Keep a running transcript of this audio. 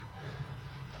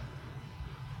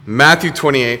Matthew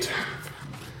 28,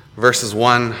 verses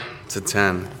 1 to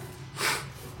 10.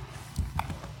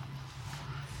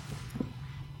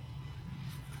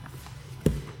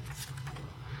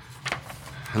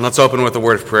 And let's open with a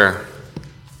word of prayer.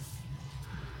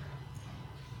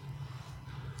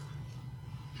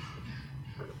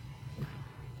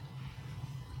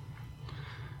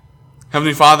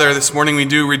 Heavenly Father, this morning we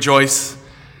do rejoice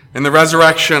in the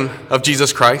resurrection of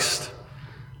Jesus Christ.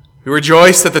 We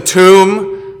rejoice that the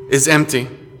tomb is empty,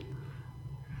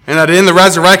 and that in the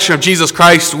resurrection of Jesus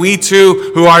Christ, we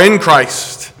too, who are in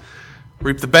Christ,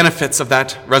 reap the benefits of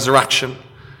that resurrection.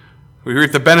 We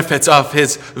reap the benefits of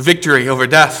his victory over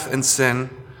death and sin,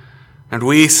 and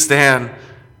we stand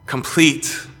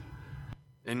complete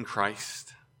in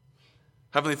Christ.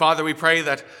 Heavenly Father, we pray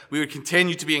that we would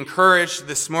continue to be encouraged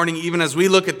this morning, even as we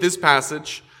look at this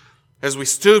passage, as we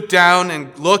stoop down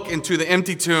and look into the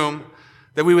empty tomb,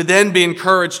 that we would then be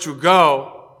encouraged to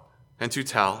go and to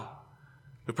tell.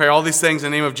 We pray all these things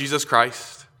in the name of Jesus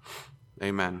Christ.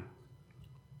 Amen.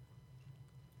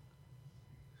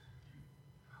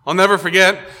 I'll never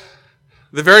forget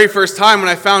the very first time when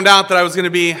I found out that I was going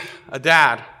to be a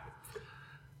dad.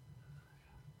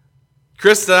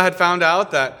 Krista had found out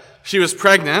that she was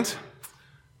pregnant,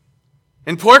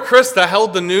 and poor Krista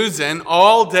held the news in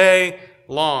all day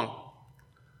long.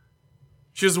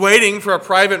 She was waiting for a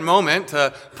private moment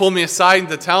to pull me aside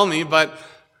to tell me, but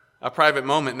a private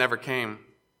moment never came.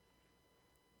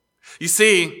 You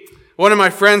see, one of my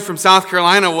friends from South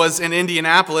Carolina was in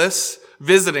Indianapolis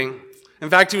visiting. In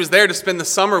fact, he was there to spend the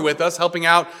summer with us, helping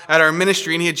out at our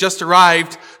ministry, and he had just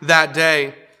arrived that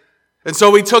day. And so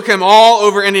we took him all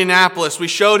over Indianapolis. We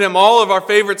showed him all of our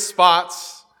favorite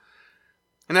spots.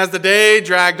 And as the day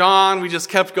dragged on, we just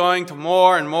kept going to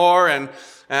more and more. And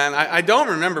I don't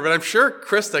remember, but I'm sure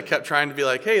Krista kept trying to be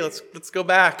like, hey, let's go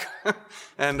back.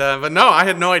 But no, I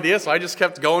had no idea, so I just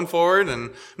kept going forward.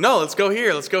 And no, let's go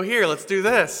here, let's do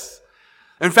this.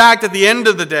 In fact, at the end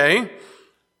of the day,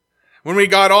 when we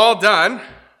got all done,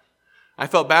 I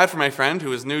felt bad for my friend who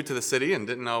was new to the city and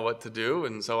didn't know what to do,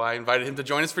 and so I invited him to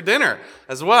join us for dinner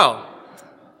as well.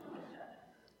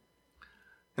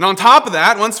 And on top of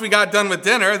that, once we got done with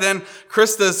dinner, then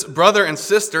Krista's brother and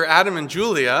sister, Adam and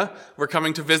Julia, were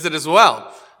coming to visit as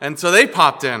well. And so they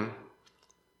popped in.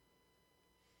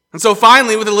 And so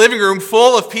finally, with the living room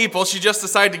full of people, she just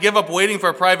decided to give up waiting for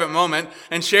a private moment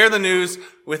and share the news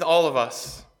with all of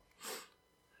us.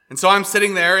 And so I'm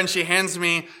sitting there, and she hands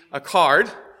me a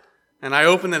card, and I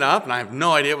open it up, and I have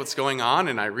no idea what's going on,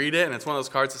 and I read it, and it's one of those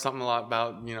cards that's something a lot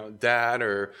about, dad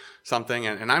or something,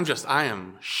 and I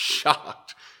am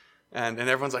shocked. And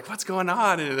everyone's like, what's going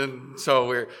on? And so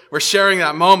we're sharing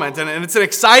that moment, and it's an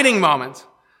exciting moment.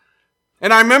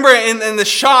 And I remember in the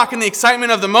shock and the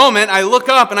excitement of the moment, I look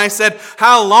up and I said,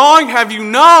 how long have you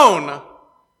known?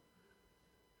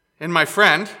 And my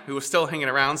friend, who was still hanging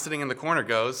around, sitting in the corner,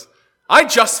 goes, I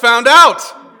just found out.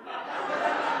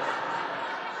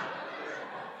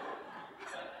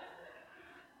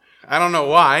 I don't know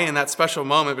why, in that special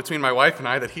moment between my wife and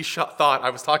I, that he thought I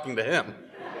was talking to him.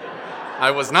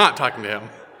 I was not talking to him.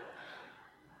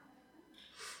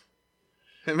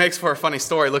 It makes for a funny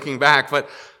story looking back, but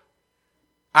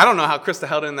I don't know how Krista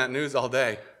held in that news all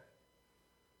day.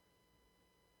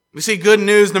 You see, good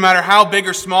news, no matter how big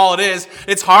or small it is,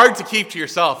 it's hard to keep to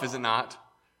yourself, is it not?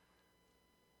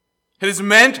 It is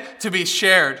meant to be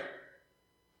shared.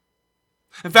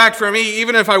 In fact, for me,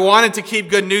 even if I wanted to keep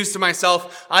good news to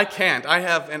myself, I can't. I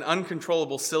have an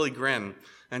uncontrollable silly grin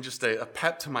and just a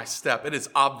pep to my step. It is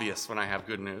obvious when I have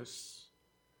good news.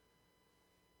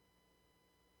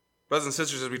 Brothers and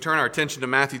sisters, as we turn our attention to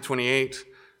Matthew 28,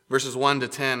 verses 1 to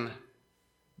 10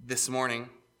 this morning,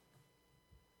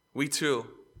 we too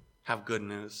have good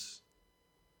news.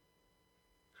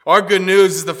 Our good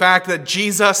news is the fact that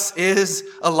Jesus is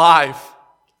alive.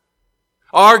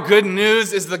 Our good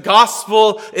news is the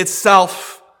gospel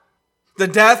itself, the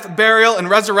death, burial, and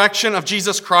resurrection of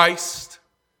Jesus Christ.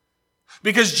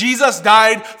 Because Jesus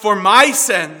died for my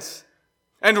sins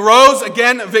and rose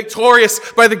again victorious.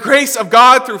 By the grace of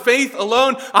God, through faith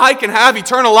alone, I can have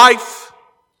eternal life.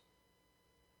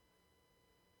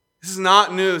 This is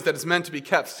not news that is meant to be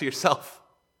kept to yourself.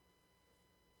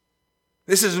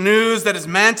 This is news that is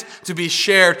meant to be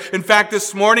shared. In fact,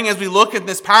 this morning as we look at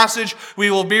this passage,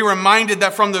 we will be reminded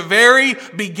that from the very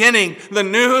beginning, the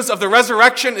news of the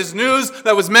resurrection is news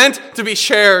that was meant to be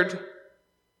shared.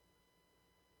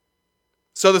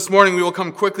 So this morning we will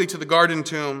come quickly to the garden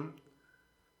tomb.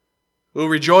 We will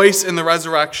rejoice in the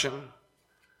resurrection.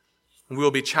 And we will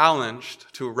be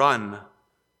challenged to run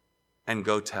and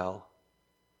go tell.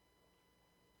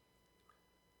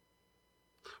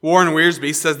 Warren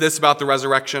Wiersbe says this about the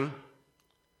resurrection.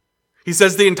 He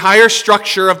says the entire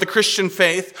structure of the Christian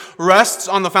faith rests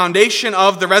on the foundation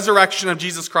of the resurrection of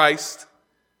Jesus Christ.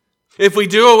 If we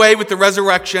do away with the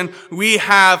resurrection, we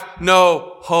have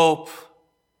no hope.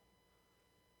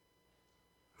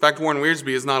 In fact, Warren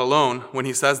Wiersbe is not alone when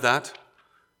he says that.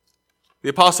 The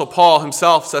Apostle Paul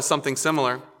himself says something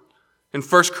similar in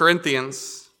 1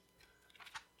 Corinthians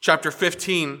chapter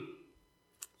 15,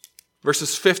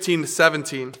 verses 15 to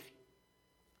 17.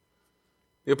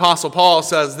 The Apostle Paul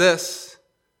says this,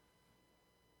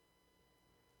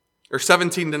 or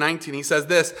 17 to 19, he says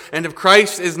this, "And if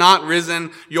Christ is not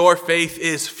risen, your faith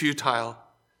is futile.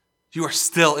 You are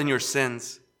still in your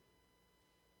sins.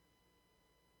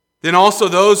 Then also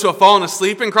those who have fallen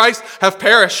asleep in Christ have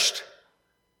perished.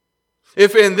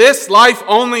 If in this life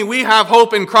only we have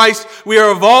hope in Christ, we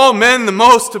are of all men the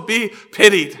most to be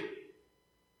pitied."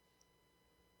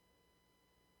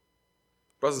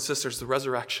 Brothers and sisters, the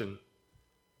resurrection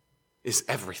is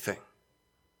everything.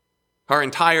 Our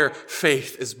entire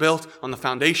faith is built on the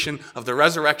foundation of the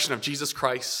resurrection of Jesus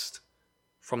Christ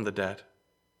from the dead.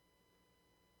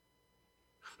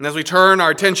 And as we turn our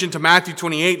attention to Matthew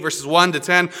 28, verses 1 to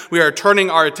 10, we are turning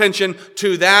our attention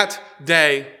to that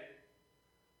day.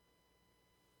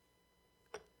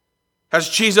 As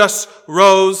Jesus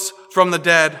rose from the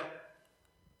dead.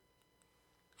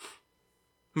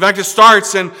 In fact, it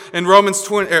starts in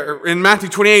Matthew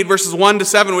 28, verses 1 to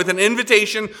 7, with an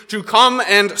invitation to come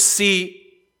and see.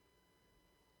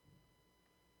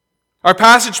 Our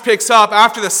passage picks up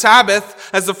after the Sabbath,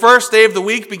 as the first day of the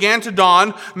week began to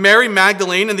dawn. Mary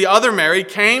Magdalene and the other Mary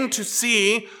came to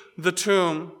see the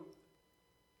tomb.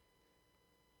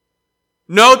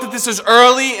 Note that this is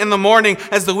early in the morning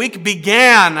as the week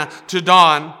began to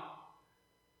dawn.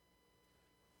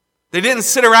 They didn't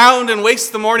sit around and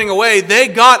waste the morning away. They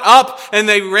got up and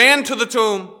they ran to the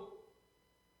tomb.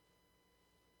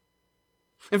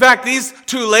 In fact, these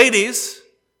two ladies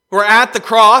were at the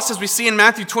cross, as we see in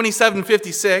Matthew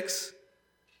 27:56.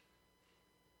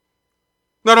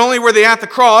 Not only were they at the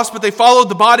cross, but they followed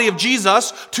the body of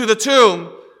Jesus to the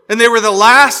tomb. And they were the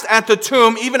last at the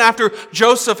tomb, even after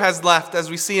Joseph has left, as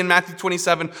we see in Matthew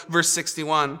 27, verse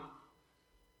 61.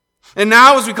 And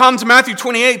now as we come to Matthew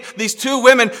 28, these two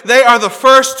women, they are the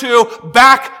first two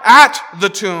back at the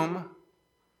tomb.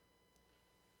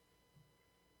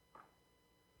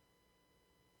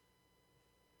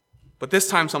 But this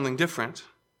time something different.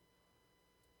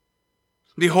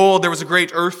 Behold, there was a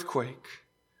great earthquake.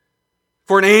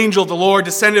 For an angel of the Lord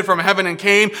descended from heaven and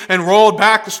came and rolled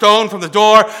back the stone from the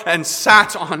door and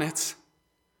sat on it.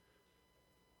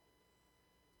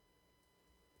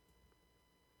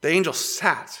 The angel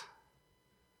sat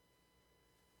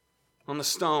on the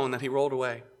stone that he rolled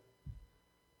away.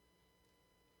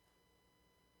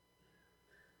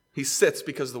 He sits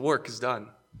because the work is done.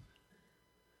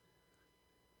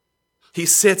 He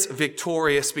sits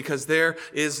victorious because there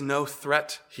is no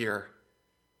threat here.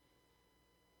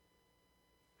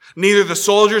 Neither the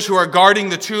soldiers who are guarding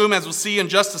the tomb, as we'll see in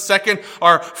just a second,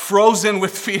 are frozen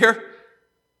with fear.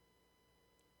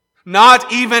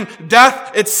 Not even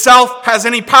death itself has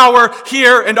any power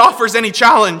here and offers any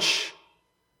challenge.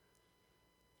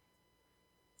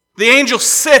 The angel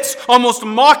sits almost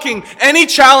mocking any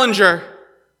challenger.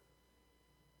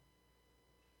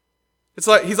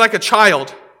 He's like a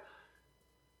child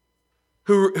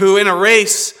who in a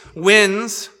race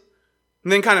wins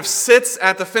and then kind of sits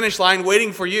at the finish line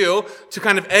waiting for you to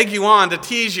kind of egg you on, to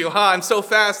tease you. I'm so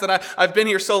fast that I've been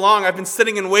here so long. I've been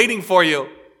sitting and waiting for you.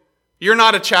 You're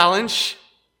not a challenge.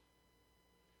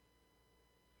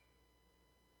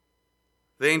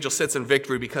 The angel sits in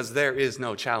victory because there is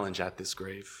no challenge at this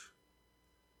grave.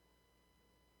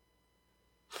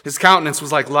 His countenance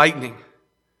was like lightning.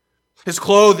 His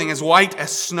clothing is white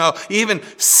as snow. Even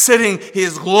sitting, he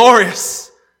is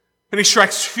glorious. And he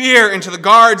strikes fear into the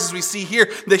guards, as we see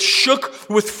here. They shook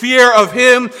with fear of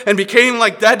him and became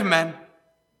like dead men.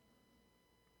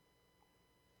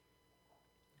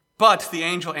 But the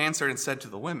angel answered and said to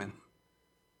the women.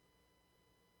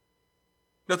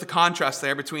 Note the contrast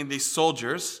there between these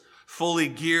soldiers, fully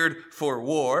geared for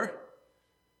war,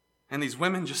 and these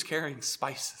women just carrying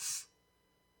spices.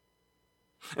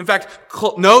 In fact,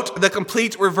 note the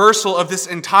complete reversal of this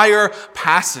entire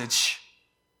passage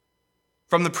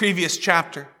from the previous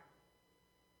chapter.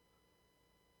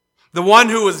 The one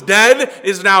who was dead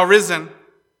is now risen.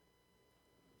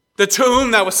 The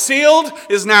tomb that was sealed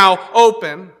is now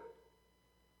open.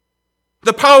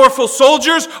 The powerful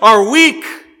soldiers are weak,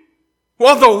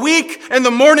 while the weak and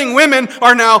the mourning women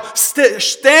are now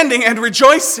standing and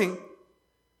rejoicing.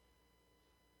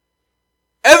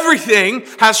 Everything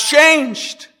has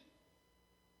changed.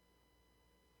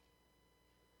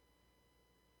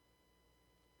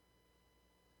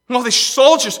 While the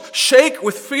soldiers shake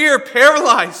with fear,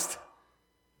 paralyzed,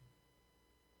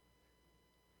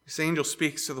 this angel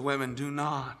speaks to the women, do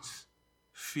not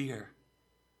fear.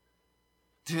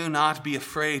 Do not be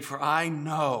afraid, for I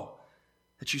know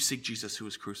that you seek Jesus who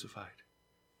was crucified.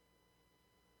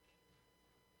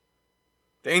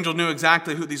 The angel knew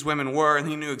exactly who these women were, and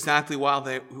he knew exactly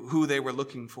who they were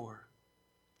looking for.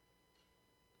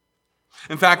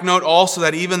 In fact, note also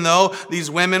that even though these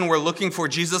women were looking for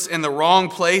Jesus in the wrong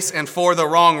place and for the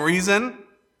wrong reason,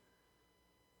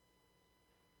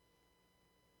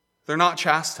 they're not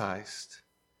chastised.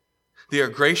 They are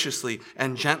graciously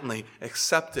and gently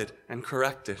accepted and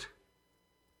corrected,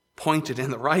 pointed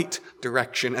in the right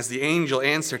direction as the angel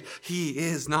answered, He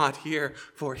is not here,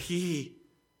 for He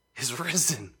is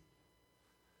risen.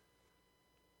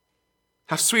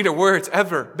 Have sweeter words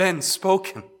ever been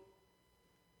spoken?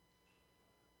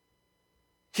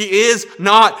 He is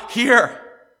not here.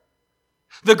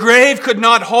 The grave could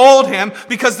not hold him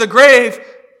because the grave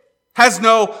has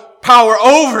no power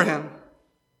over him.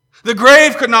 The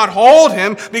grave could not hold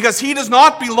him because he does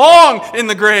not belong in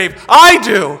the grave. I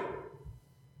do.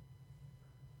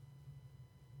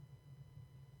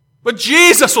 But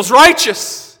Jesus was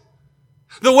righteous.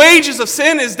 The wages of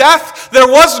sin is death. There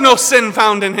was no sin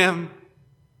found in him.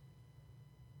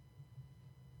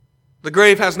 The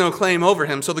grave has no claim over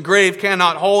him, so the grave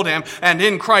cannot hold him. And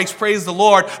in Christ, praise the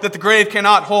Lord, that the grave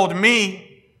cannot hold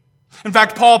me. In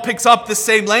fact, Paul picks up this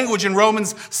same language in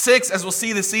Romans 6, as we'll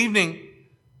see this evening.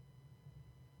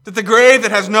 That the grave that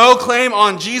has no claim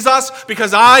on Jesus,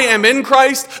 because I am in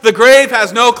Christ, the grave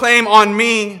has no claim on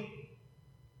me.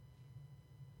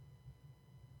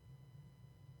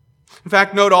 In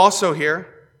fact, note also here,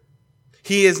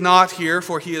 He is not here,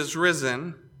 for He is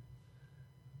risen.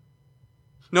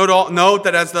 Note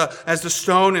that as the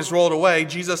stone is rolled away,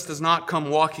 Jesus does not come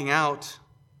walking out.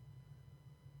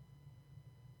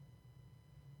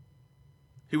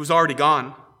 He was already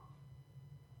gone.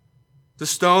 The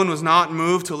stone was not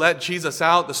moved to let Jesus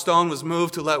out. The stone was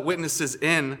moved to let witnesses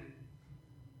in.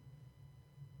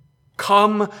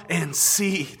 Come and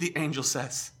see, the angel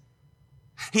says.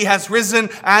 He has risen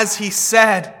as He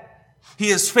said. He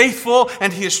is faithful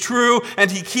and He is true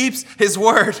and He keeps His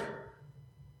word.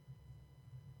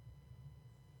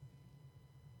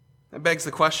 That begs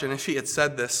the question, if He had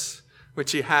said this,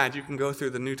 which He had, you can go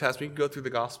through the New Testament, you can go through the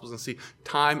Gospels and see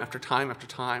time after time after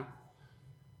time.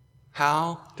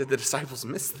 How did the disciples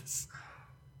miss this?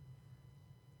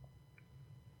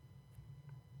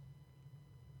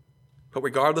 But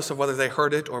regardless of whether they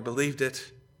heard it or believed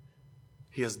it,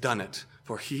 He has done it,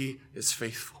 for He is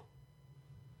faithful.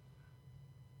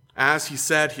 As He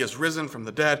said, He has risen from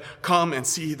the dead. Come and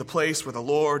see the place where the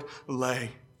Lord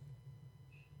lay.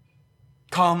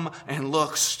 Come and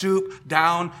look, stoop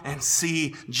down and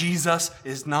see. Jesus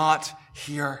is not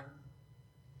here.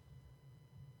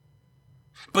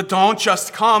 But don't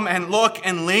just come and look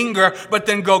and linger, but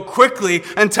then go quickly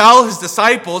and tell His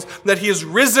disciples that He is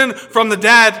risen from the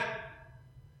dead.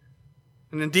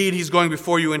 And indeed, He's going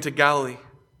before you into Galilee.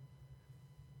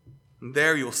 And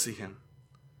there you will see Him.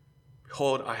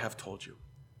 Behold, I have told you.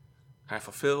 I have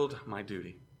fulfilled my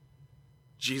duty.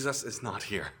 Jesus is not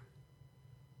here,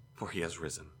 for He has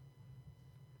risen.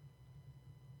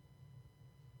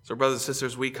 So, brothers and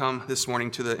sisters, we come this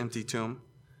morning to the empty tomb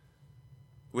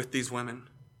with these women.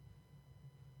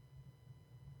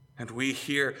 And we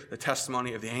hear the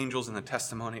testimony of the angels and the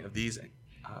testimony of these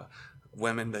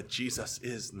women that Jesus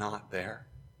is not there.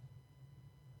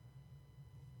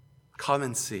 Come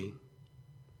and see.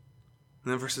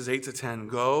 And then verses 8 to 10,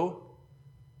 go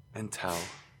and tell.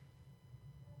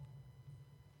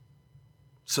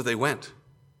 So they went.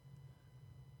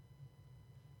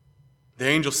 The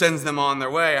angel sends them on their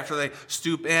way. After they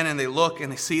stoop in and they look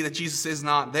and they see that Jesus is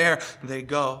not there, they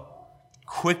go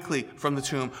quickly from the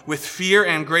tomb with fear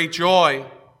and great joy.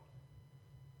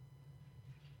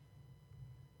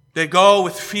 They go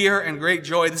with fear and great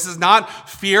joy. This is not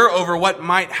fear over what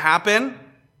might happen.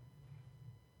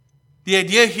 The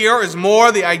idea here is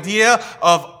more the idea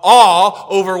of awe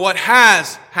over what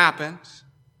has happened.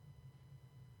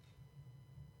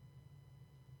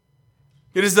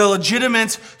 It is the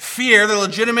legitimate fear, the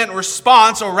legitimate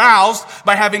response aroused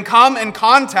by having come in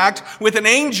contact with an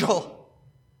angel.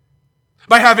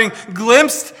 By having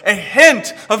glimpsed a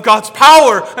hint of God's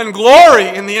power and glory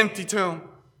in the empty tomb.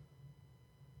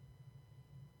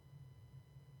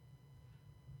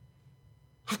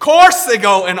 Of course they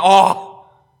go in awe.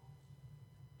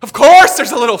 Of course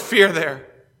there's a little fear there.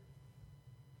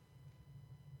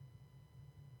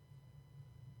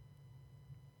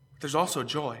 There's also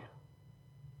joy.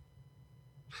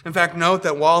 In fact, note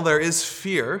that while there is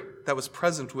fear, that was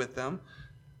present with them,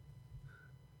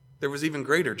 there was even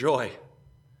greater joy.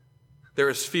 There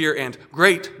is fear and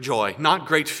great joy, not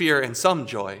great fear and some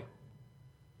joy.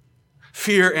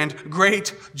 Fear and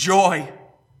great joy.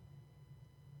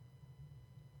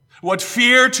 What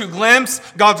fear to glimpse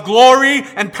God's glory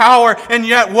and power, and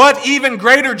yet what even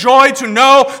greater joy to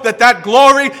know that that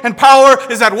glory and power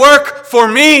is at work for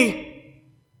me.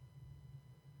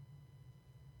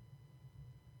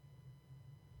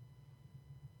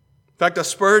 In fact, as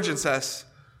Spurgeon says,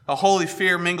 a holy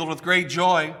fear mingled with great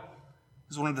joy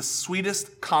is one of the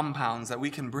sweetest compounds that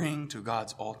we can bring to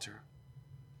God's altar.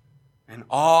 An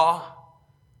awe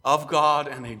of God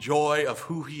and a joy of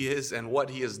who He is and what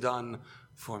He has done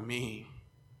for me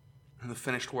in the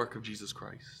finished work of Jesus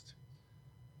Christ.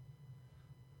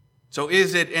 So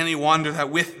is it any wonder that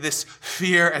with this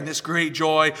fear and this great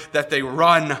joy that they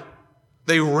ran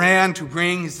to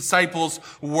bring His disciples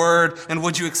word, and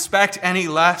would you expect any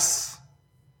less?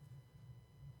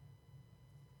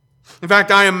 In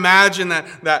fact, I imagine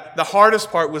that the hardest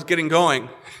part was getting going,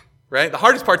 right? The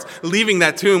hardest part's leaving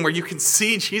that tomb where you can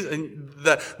see Jesus, and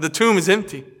the tomb is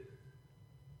empty.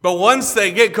 But once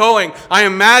they get going, I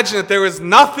imagine that there is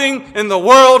nothing in the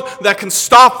world that can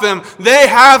stop them. They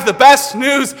have the best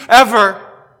news ever.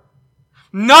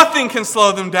 Nothing can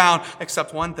slow them down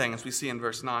except one thing, as we see in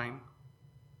verse 9.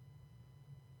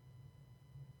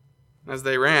 As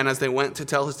they went to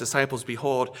tell His disciples,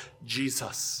 behold,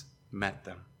 Jesus met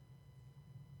them.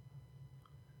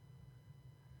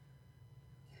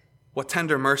 What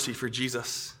tender mercy for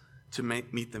Jesus to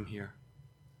meet them here.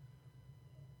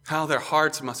 How their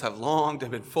hearts must have longed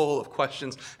and been full of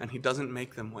questions, and He doesn't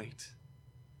make them wait.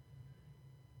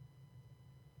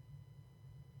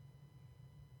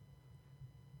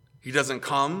 He doesn't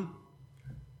come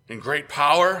in great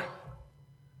power.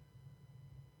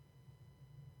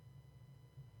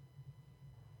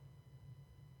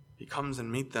 He comes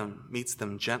and meets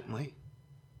them gently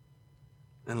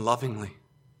and lovingly.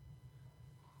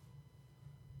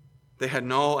 They had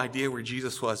no idea where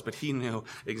Jesus was, but He knew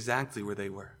exactly where they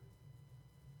were.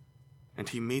 And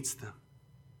He meets them,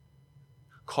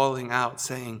 calling out,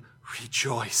 saying,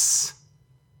 rejoice.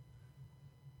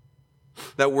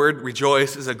 That word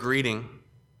rejoice is a greeting.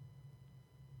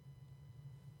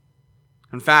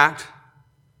 In fact,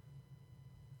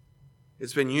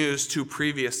 it's been used 2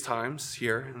 previous times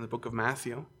here in the book of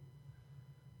Matthew.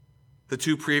 The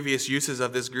 2 previous uses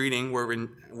of this greeting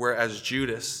were as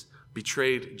Judas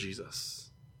betrayed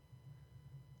Jesus.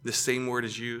 This same word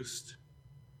is used.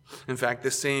 In fact,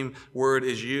 this same word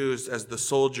is used as the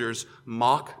soldiers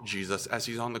mock Jesus as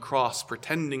He's on the cross,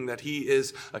 pretending that He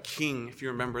is a king. If you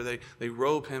remember, they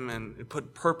robe Him and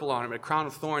put purple on Him, a crown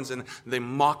of thorns, and they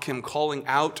mock Him, calling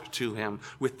out to Him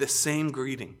with this same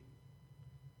greeting.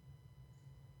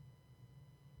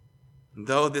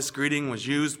 Though this greeting was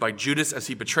used by Judas as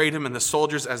he betrayed Him and the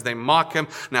soldiers as they mock Him,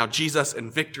 now Jesus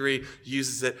in victory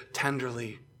uses it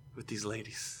tenderly with these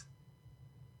ladies.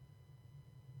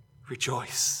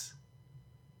 Rejoice.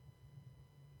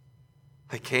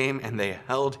 They came and they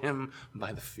held Him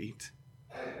by the feet.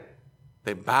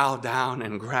 They bow down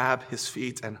and grab His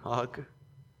feet and hug.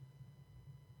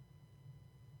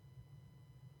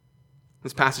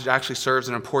 This passage actually serves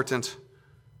an important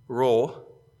role.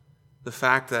 The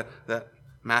fact that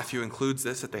Matthew includes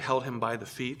this, that they held Him by the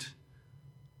feet,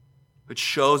 which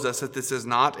shows us that this is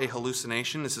not a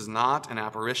hallucination, this is not an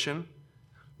apparition.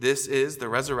 This is the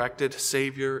resurrected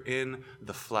Savior in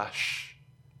the flesh.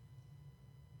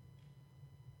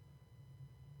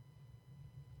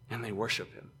 And they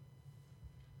worship Him.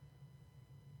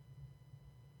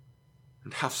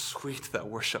 And how sweet that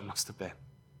worship must have been.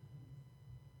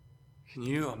 Can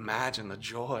you imagine the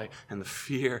joy and the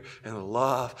fear and the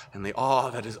love and the awe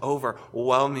that is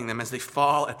overwhelming them as they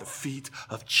fall at the feet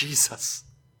of Jesus?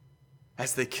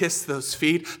 As they kiss those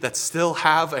feet that still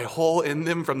have a hole in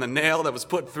them from the nail that was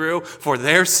put through for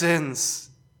their sins.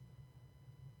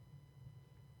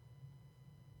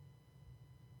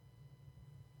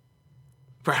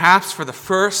 Perhaps for the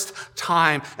first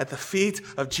time at the feet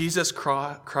of Jesus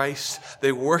Christ,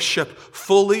 they worship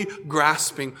fully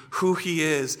grasping who He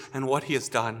is and what He has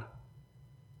done.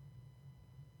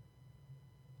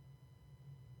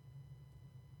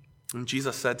 And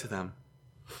Jesus said to them,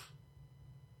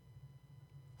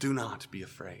 do not be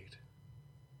afraid.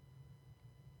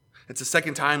 It's the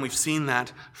second time we've seen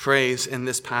that phrase in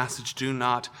this passage, do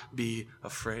not be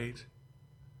afraid.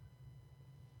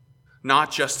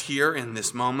 Not just here in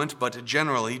this moment, but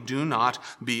generally, do not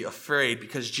be afraid.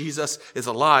 Because Jesus is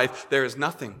alive, there is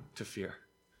nothing to fear.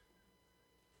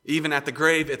 Even at the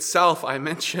grave itself, I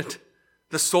mentioned,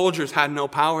 the soldiers had no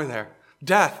power there.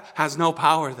 Death has no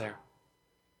power there.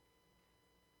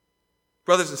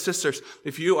 Brothers and sisters,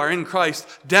 if you are in Christ,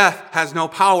 death has no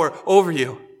power over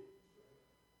you.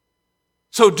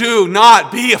 So do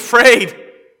not be afraid.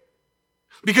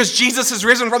 Because Jesus is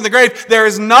risen from the grave, there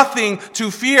is nothing to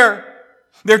fear.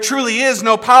 There truly is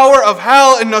no power of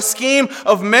hell and no scheme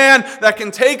of man that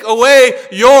can take away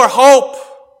your hope.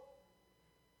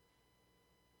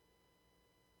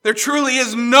 There truly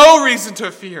is no reason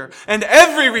to fear and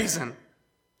every reason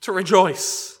to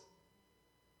rejoice.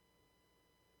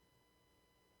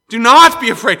 Do not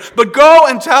be afraid, but go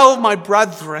and tell my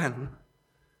brethren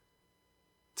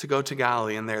to go to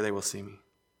Galilee, and there they will see me.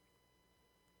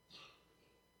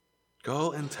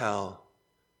 Go and tell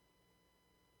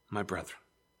my brethren.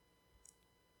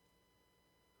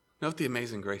 Note the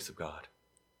amazing grace of God.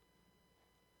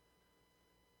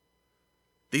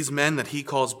 These men that he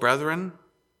calls brethren,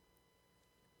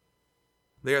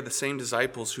 they are the same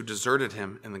disciples who deserted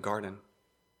him in the garden.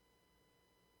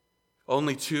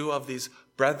 Only 2 of these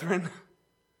brethren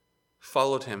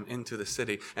followed him into the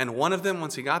city. And one of them,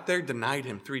 once he got there, denied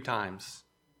him 3 times.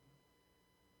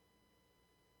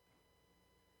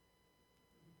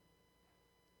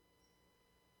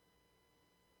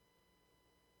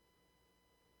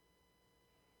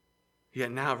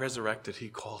 Yet now resurrected, he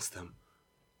calls them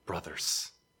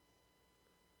brothers.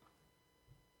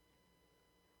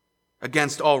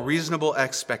 Against all reasonable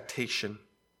expectation,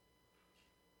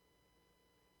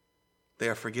 they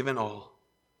are forgiven all.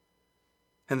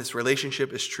 And this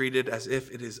relationship is treated as if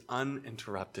it is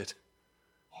uninterrupted.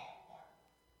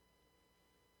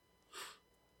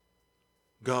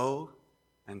 Go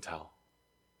and tell.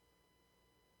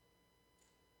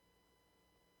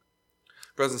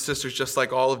 Brothers and sisters, just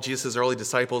like all of Jesus' early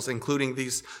disciples, including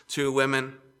these 2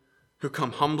 women who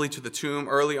come humbly to the tomb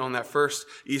early on that first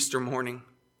Easter morning,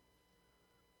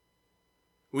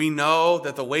 we know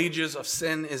that the wages of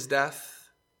sin is death.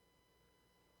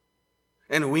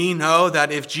 And we know that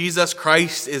if Jesus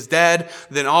Christ is dead,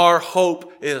 then our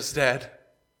hope is dead.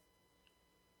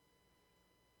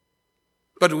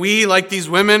 But we, like these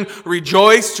women,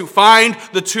 rejoice to find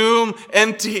the tomb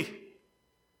empty,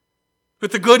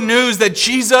 with the good news that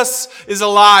Jesus is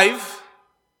alive.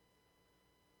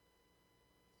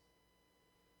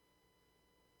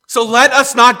 So let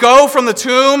us not go from the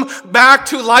tomb back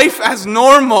to life as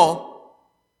normal.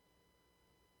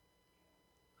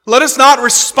 Let us not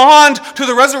respond to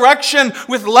the resurrection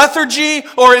with lethargy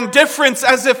or indifference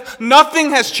as if nothing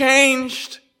has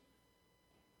changed.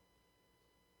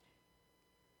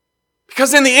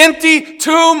 Because in the empty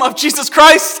tomb of Jesus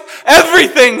Christ,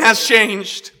 everything has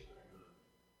changed.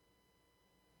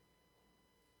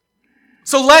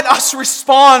 So let us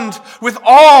respond with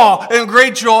awe and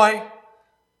great joy.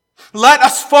 Let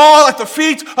us fall at the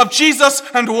feet of Jesus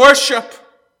and worship.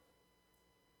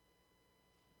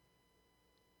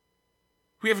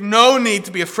 We have no need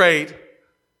to be afraid,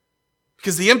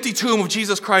 because the empty tomb of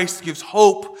Jesus Christ gives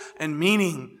hope and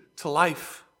meaning to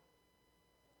life.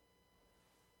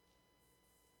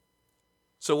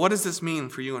 So what does this mean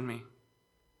for you and me?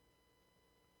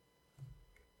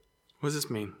 What does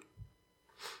this mean?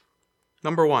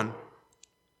 Number 1,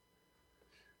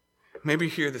 maybe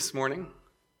you're here this morning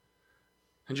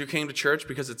and you came to church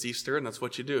because it's Easter and that's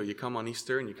what you do. You come on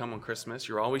Easter and you come on Christmas.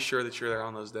 You're always sure that you're there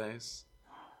on those days.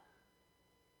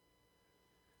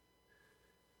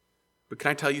 But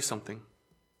can I tell you something?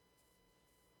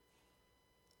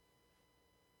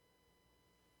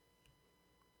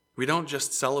 We don't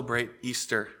just celebrate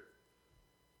Easter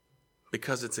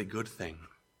because it's a good thing.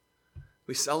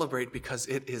 We celebrate because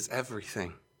it is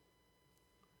everything.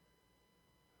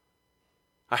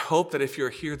 I hope that if you're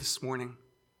here this morning,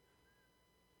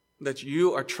 that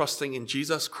you are trusting in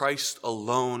Jesus Christ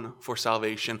alone for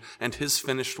salvation and his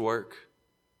finished work.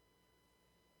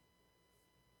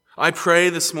 I pray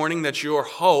this morning that your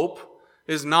hope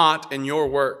is not in your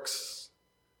works.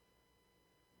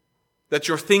 That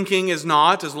your thinking is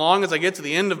not, as long as I get to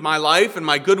the end of my life and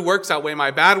my good works outweigh my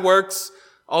bad works,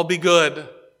 I'll be good.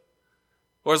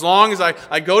 Or as long as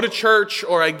I go to church,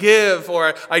 or I give,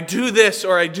 or I do this,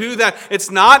 or I do that. It's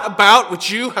not about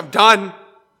what you have done.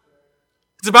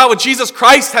 It's about what Jesus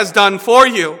Christ has done for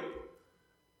you.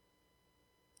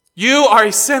 You are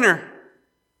a sinner,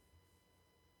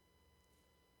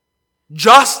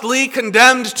 justly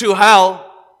condemned to hell.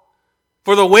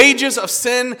 For the wages of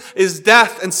sin is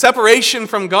death and separation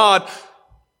from God.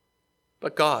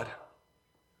 But God,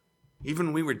 even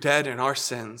when we were dead in our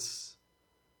sins,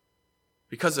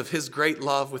 because of his great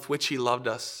love with which he loved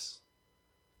us,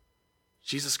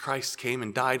 Jesus Christ came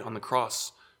and died on the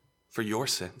cross for your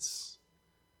sins.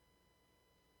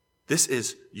 This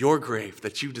is your grave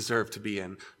that you deserve to be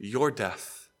in, your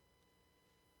death.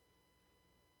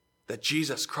 That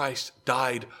Jesus Christ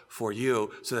died for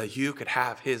you so that you could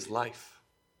have his life,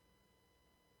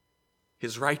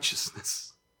 his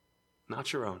righteousness,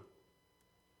 not your own.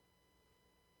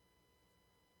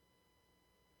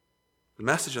 The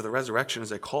message of the resurrection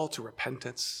is a call to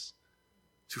repentance,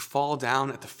 to fall down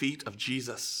at the feet of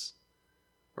Jesus.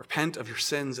 Repent of your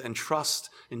sins and trust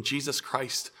in Jesus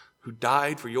Christ, who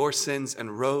died for your sins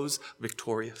and rose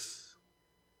victorious.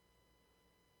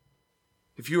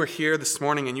 If you are here this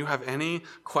morning and you have any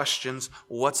questions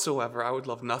whatsoever, I would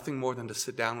love nothing more than to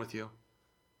sit down with you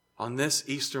on this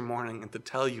Easter morning and to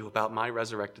tell you about my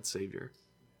resurrected Savior.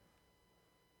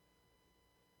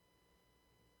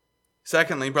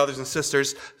 Secondly, brothers and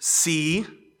sisters, see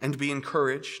and be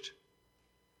encouraged.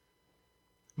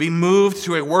 Be moved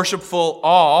to a worshipful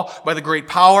awe by the great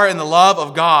power and the love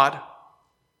of God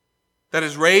that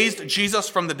has raised Jesus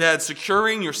from the dead,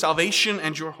 securing your salvation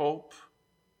and your hope.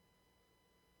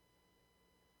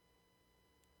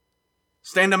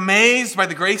 Stand amazed by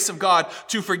the grace of God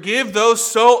to forgive those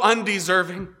so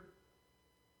undeserving.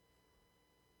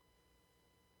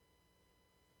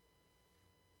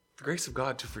 The grace of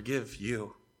God to forgive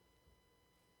you.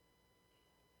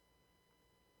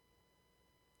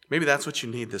 Maybe that's what you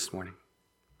need this morning.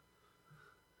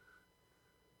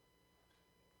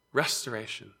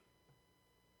 Restoration.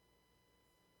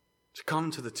 To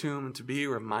come to the tomb and to be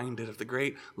reminded of the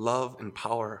great love and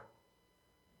power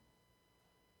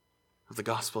of the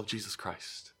gospel of Jesus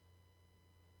Christ.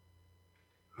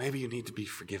 Maybe you need to be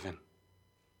forgiven,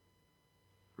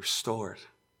 restored.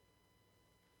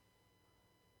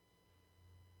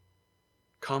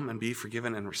 Come and be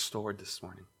forgiven and restored this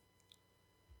morning.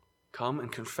 Come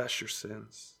and confess your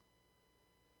sins.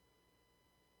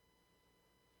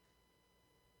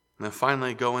 And then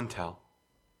finally, go and tell.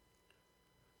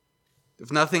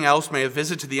 If nothing else, may a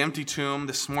visit to the empty tomb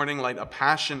this morning light a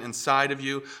passion inside of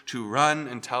you to run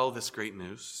and tell this great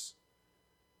news.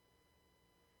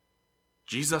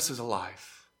 Jesus is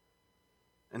alive,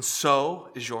 and so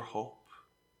is your hope.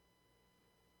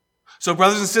 So,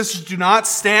 brothers and sisters, do not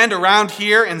stand around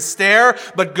here and stare,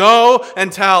 but go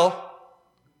and tell.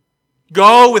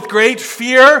 Go with great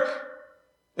fear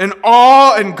and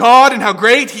awe in God and how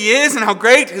great he is and how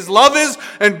great his love is,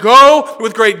 and go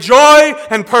with great joy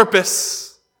and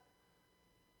purpose.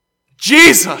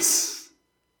 Jesus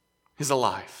is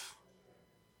alive.